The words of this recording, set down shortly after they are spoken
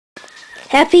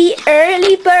Happy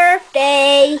early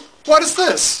birthday! What is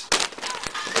this?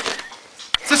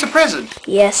 Is this a present?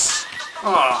 Yes.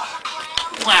 Oh,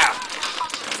 wow.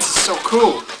 This is so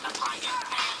cool.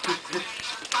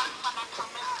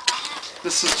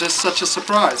 This is just such a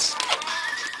surprise.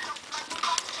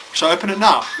 Shall I open it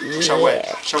now? Or shall I wait?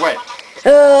 Shall I wait?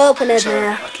 Oh, open it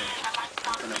now. Okay.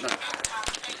 Open it now.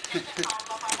 Check it out.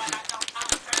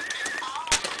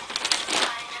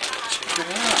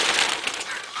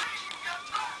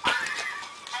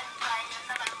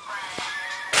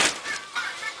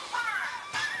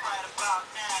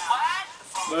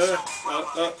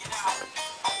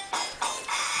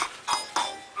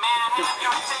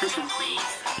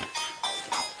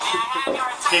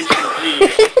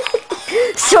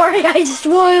 Sorry, I just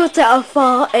rolled out a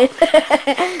fart.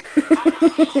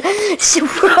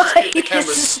 Surprise! The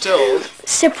camera's still.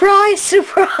 Surprise,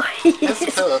 surprise! That's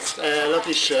the first.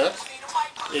 Lovely shirt.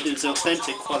 It is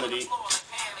authentic quality.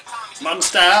 Mum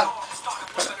style.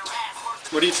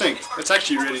 What do you think? It's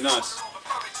actually really nice.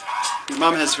 Your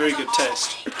mum has very good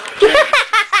taste. And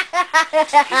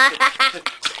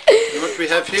what do we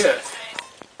have here?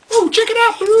 Oh, check it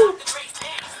out, bro!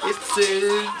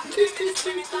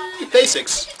 It's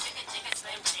basics.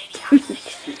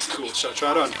 Cool, shall I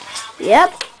try it on?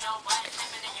 Yep.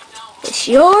 It's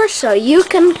yours, so you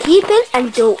can keep it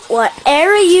and do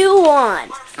whatever you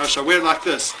want. Oh, shall I wear it like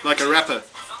this? Like a wrapper?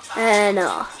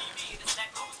 No.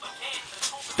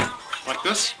 Like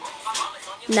this?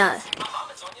 No.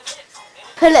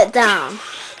 Pull it down.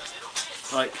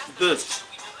 Like this?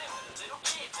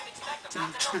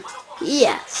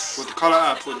 Yes. With the collar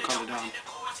up, with the collar down?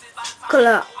 Pull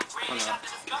up. Collar up.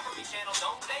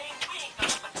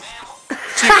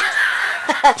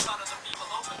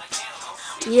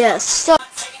 Yes. So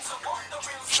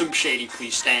Some Shady,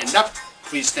 please stand up.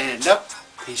 Please stand up.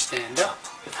 Please stand up.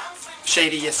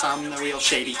 Shady, yes, I'm the real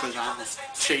Shady because I'm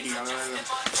Shady.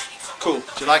 Cool. Do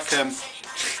you like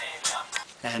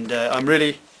And I'm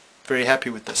really very happy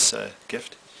with this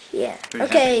gift. yeah. Very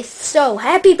Okay. happy. So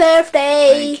happy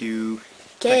birthday. Thank you.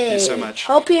 Okay. Thank you so much.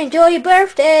 Hope you enjoy your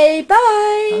birthday.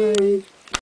 Bye. Bye.